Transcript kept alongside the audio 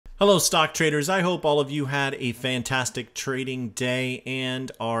Hello stock traders, I hope all of you had a fantastic trading day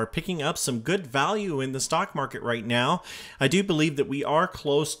and are picking up some good value in the stock market right now. I do believe that we are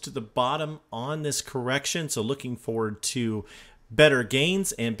close to the bottom on this correction, so looking forward to better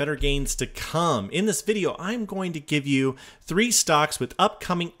gains and better gains to come. In this video, I'm going to give you 3 stocks with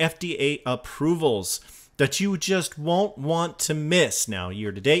upcoming FDA approvals that you just won't want to miss. Now,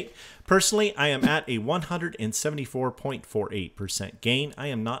 year to date, personally, I am at a 174.48% gain. I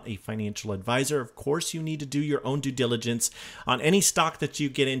am not a financial advisor. Of course, you need to do your own due diligence on any stock that you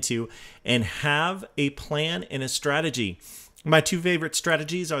get into and have a plan and a strategy. My 2 favorite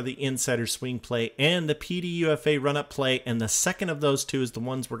strategies are the insider swing play and the PDUFA run-up play, and the second of those 2 is the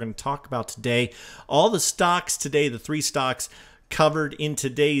ones we're going to talk about today. All the stocks today, the 3 stocks covered in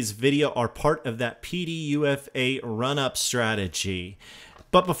today's video, are part of that PDUFA run-up strategy.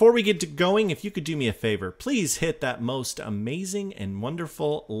 But before we get to going, if you could do me a favor, please hit that most amazing and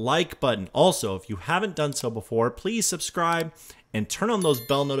wonderful like button. Also, if you haven't done so before, please subscribe and turn on those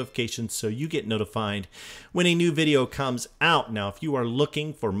bell notifications so you get notified when a new video comes out. Now, if you are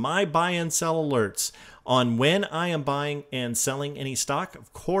looking for my buy and sell alerts on when I am buying and selling any stock,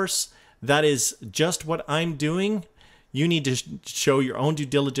 of course, that is just what I'm doing. You need to show your own due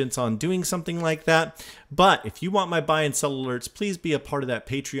diligence on doing something like that. But if you want my buy and sell alerts, please be a part of that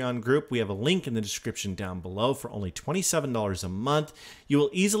Patreon group. We have a link in the description down below for only $27 a month. You will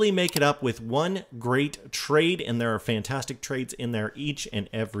easily make it up with one great trade, and there are fantastic trades in there each and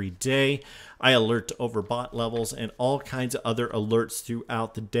every day. I alert to overbought levels and all kinds of other alerts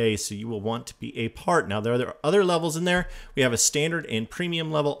throughout the day, so you will want to be a part. Now, there are other levels in there. We have a standard and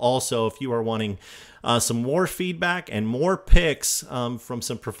premium level also if you are wanting some more feedback and more picks from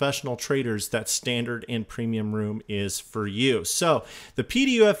some professional traders. That standard and premium room is for you. So the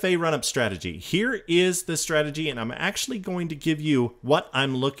PDUFA run-up strategy. Here is the strategy, and I'm actually going to give you what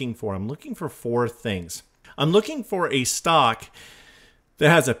I'm looking for. I'm looking for 4 things. I'm looking for a stock that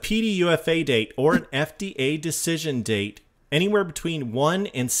has a PDUFA date or an FDA decision date anywhere between 1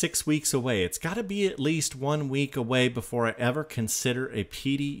 and 6 weeks away. It's got to be at least 1 week away before I ever consider a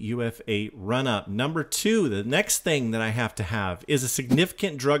PDUFA run-up. Number 2, the next thing that I have to have is a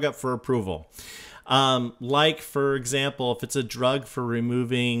significant drug up for approval. Like, for example, if it's a drug for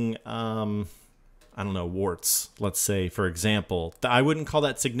removing, I don't know, warts, let's say, for example, I wouldn't call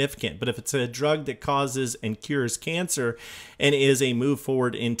that significant. But if it's a drug that causes and cures cancer and is a move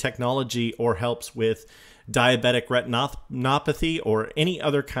forward in technology or helps with diabetic retinopathy or any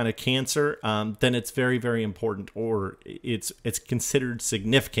other kind of cancer, then it's very, very important, or it's considered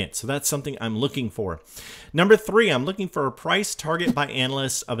significant. So that's something I'm looking for. Number 3, I'm looking for a price target by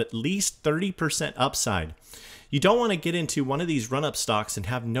analysts of at least 30% upside. You don't want to get into one of these run-up stocks and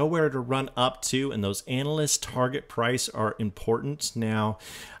have nowhere to run up to, and those analyst target price are important. Now,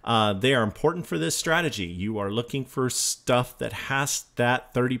 they are important for this strategy. You are looking for stuff that has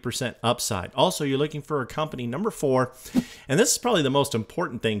that 30% upside. Also, you're looking for a company, number 4, and this is probably the most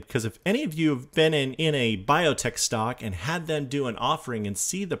important thing, because if any of you have been in a biotech stock and had them do an offering and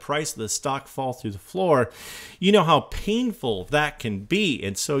see the price of the stock fall through the floor, you know how painful that can be.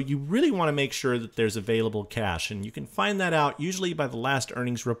 And so you really want to make sure that there's available cash. And you can find that out usually by the last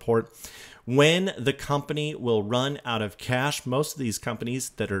earnings report when the company will run out of cash. Most of these companies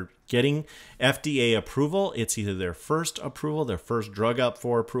that are getting FDA approval, it's either their first approval, their first drug up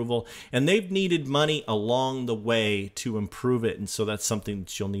for approval, and they've needed money along the way to improve it. And so that's something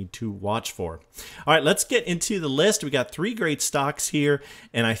that you'll need to watch for. All right, let's get into the list. We got 3 great stocks here,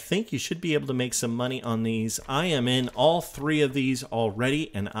 and I think you should be able to make some money on these. I am in all 3 of these already,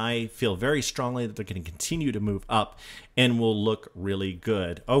 and I feel very strongly that they're going to continue to move up and will look really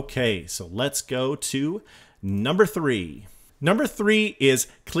good. Okay, so let's go to number 3. Number 3 is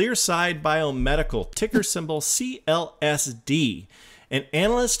Clearside Biomedical, ticker symbol CLSD. And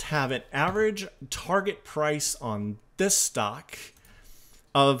analysts have an average target price on this stock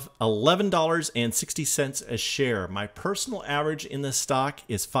of $11.60 a share. My personal average in this stock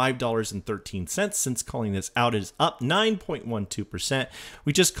is $5.13. Since calling this out, it is up 9.12%.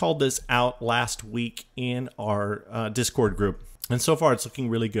 We just called this out last week in our Discord group. And so far, it's looking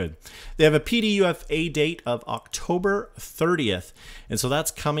really good. They have a PDUFA date of October 30th. And so that's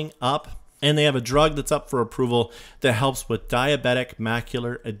coming up. And they have a drug that's up for approval that helps with diabetic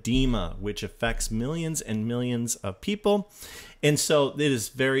macular edema, which affects millions and millions of people. And so it is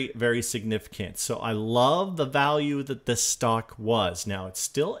very, very significant. So I love the value that this stock was. Now, it's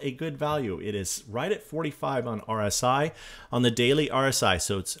still a good value. It is right at 45 on RSI, on the daily RSI.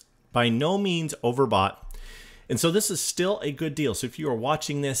 So it's by no means overbought. And so this is still a good deal. So if you are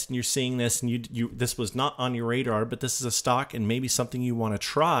watching this and you're seeing this and this was not on your radar, but this is a stock and maybe something you want to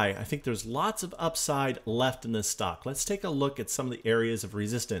try, I think there's lots of upside left in this stock. Let's take a look at some of the areas of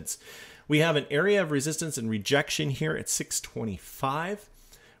resistance. We have an area of resistance and rejection here at 625.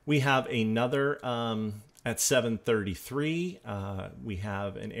 We have another at 733. We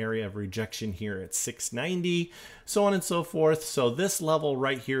have an area of rejection here at 690, so on and so forth. So this level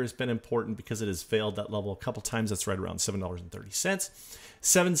right here has been important because it has failed that level a couple times. That's right around $7.30.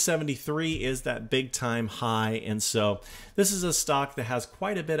 773 is that big time high. And so this is a stock that has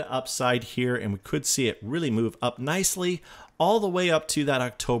quite a bit of upside here, and we could see it really move up nicely all the way up to that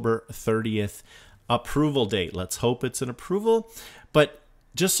October 30th approval date. Let's hope it's an approval. But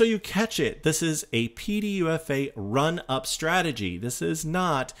just so you catch it, this is a PDUFA run-up strategy. This is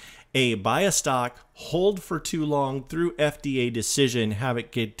not a buy a stock, hold for too long through FDA decision, have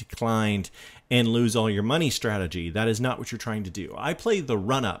it get declined, and lose all your money strategy. That is not what you're trying to do. I play the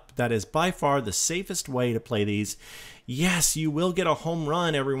run-up. That is by far the safest way to play these. Yes, you will get a home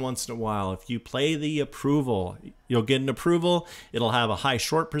run every once in a while. If you play the approval, you'll get an approval. It'll have a high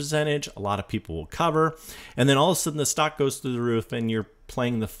short percentage. A lot of people will cover. And then all of a sudden the stock goes through the roof and you're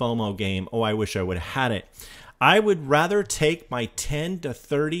playing the FOMO game. Oh, I wish I would have had it. I would rather take my 10 to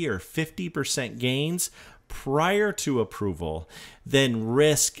 30 or 50% gains prior to approval than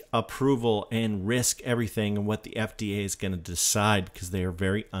risk approval and risk everything and what the FDA is going to decide, because they are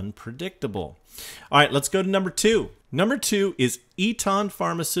very unpredictable. All right, let's go to number two. Number two is Eton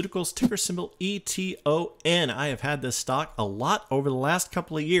Pharmaceuticals, ticker symbol ETON. I have had this stock a lot over the last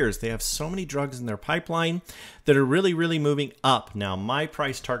couple of years. They have so many drugs in their pipeline that are really, really moving up. Now, my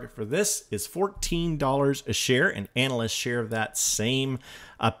price target for this is $14 a share, and analysts share that same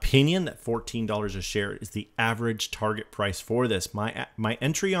opinion, that $14 a share is the average target price for this. My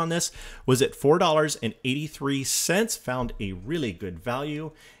entry on this was at $4.83, found a really good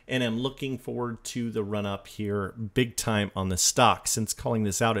value, and I'm looking forward to the run up here big time on the stock. Since calling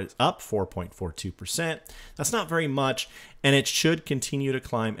this out, it's up 4.42%. That's not very much, and it should continue to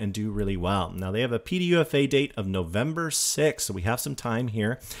climb and do really well. Now, they have a PDUFA date of November 6th, so we have some time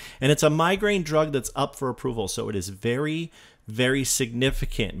here, and it's a migraine drug that's up for approval, so it is very, very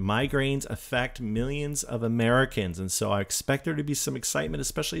significant. Migraines affect millions of Americans, and so I expect there to be some excitement,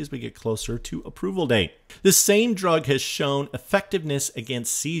 especially as we get closer to approval date. This same drug has shown effectiveness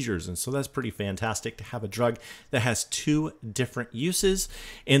against seizures, and so that's pretty fantastic to have a drug that has two different uses,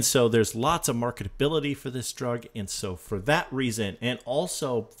 and so there's lots of marketability for this drug. And so for that reason, and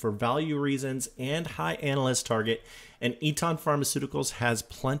also for value reasons and high analyst target, and Eton Pharmaceuticals has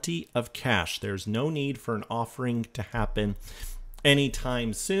plenty of cash. There's no need for an offering to happen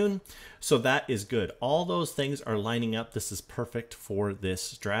anytime soon. So that is good. All those things are lining up. This is perfect for this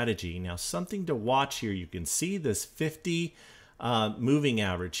strategy. Now, something to watch here. You can see this 50 moving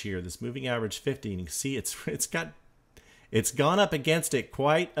average here, this moving average 50, and you can see it's gone up against it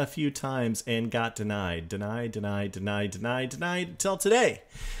quite a few times and got denied until today.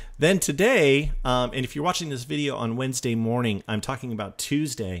 Then today, and if you're watching this video on Wednesday morning, I'm talking about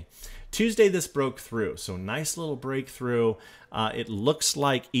Tuesday. Tuesday, this broke through. So nice little breakthrough. It looks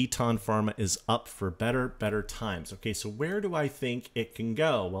like Eton Pharma is up for better times. Okay, so where do I think it can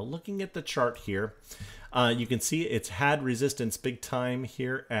go? Well, looking at the chart here, you can see it's had resistance big time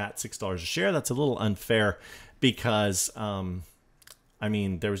here at $6 a share. That's a little unfair because I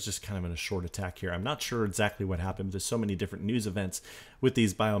mean, there was just kind of a short attack here. I'm not sure exactly what happened. There's so many different news events with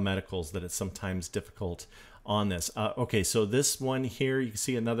these biomedicals that it's sometimes difficult on this. Okay, so this one here, you can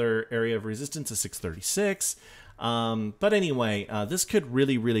see another area of resistance is 636. But anyway, this could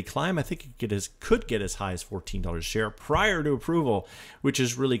really climb. I think it could get as high as $14 a share prior to approval, which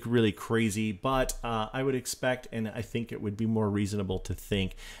is really crazy. But I would expect, and I think it would be more reasonable to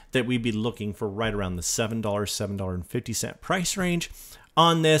think that we'd be looking for right around the $7, $7.50 price range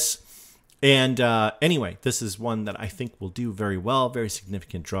on this. And anyway, this is one that I think will do very well, very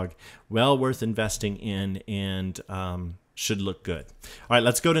significant drug, well worth investing in, and should look good. All right,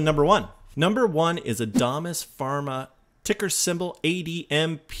 let's go to number one. Number one is Adamas Pharma, ticker symbol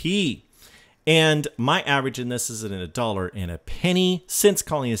ADMP. And my average in this is at $1.01. Since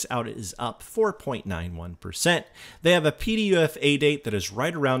calling this out, it is up 4.91%. They have a PDUFA date that is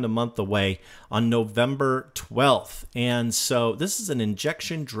right around a month away on November 12th. And so this is an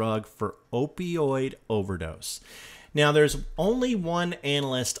injection drug for opioid overdose. Now, there's only one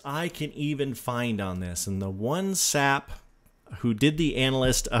analyst I can even find on this, and the one SAP who did the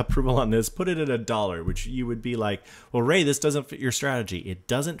analyst approval on this put it at $1, which you would be like, well, Ray, this doesn't fit your strategy. It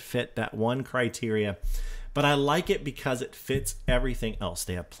doesn't fit that one criteria, but I like it because it fits everything else.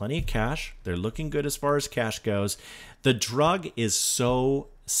 They have plenty of cash. They're looking good as far as cash goes. The drug is so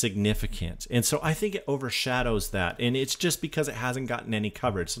significant, and so I think it overshadows that, and it's just because it hasn't gotten any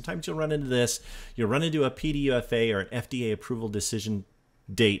coverage. Sometimes you'll run into this, you'll run into a PDUFA or an FDA approval decision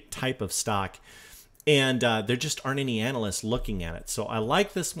date type of stock, and there just aren't any analysts looking at it. So I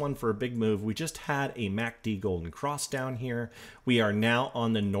like this one for a big move. We just had a MACD golden cross down here. We are now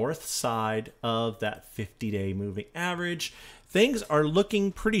on the north side of that 50-day moving average. Things are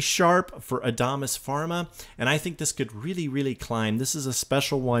looking pretty sharp for Adamas Pharma, and I think this could really, really climb. This is a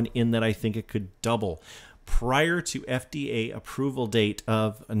special one in that I think it could double prior to FDA approval date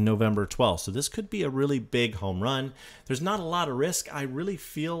of November 12th. So this could be a really big home run. There's not a lot of risk. I really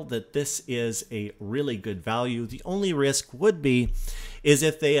feel that this is a really good value. The only risk would be is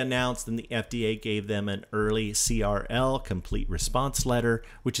if they announced and the FDA gave them an early CRL, complete response letter,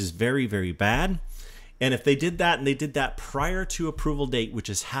 which is very, very bad. And if they did that, and they did that prior to approval date, which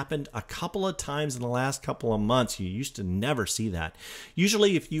has happened a couple of times in the last couple of months, you used to never see that.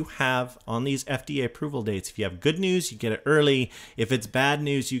 Usually if you have, on these FDA approval dates, if you have good news, you get it early. If it's bad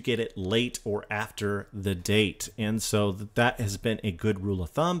news, you get it late or after the date. And so that has been a good rule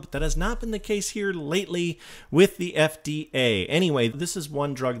of thumb, but that has not been the case here lately with the FDA. Anyway, this is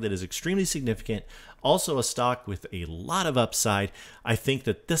one drug that is extremely significant. Also a stock with a lot of upside. I think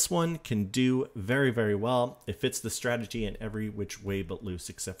that this one can do very, very well. It fits the strategy in every which way but loose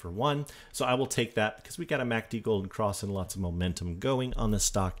except for one. So I will take that because we got a MACD golden cross and lots of momentum going on the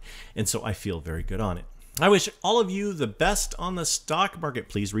stock. And so I feel very good on it. I wish all of you the best on the stock market.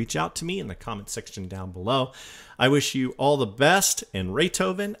 Please reach out to me in the comment section down below. I wish you all the best, and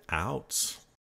Raythoven out.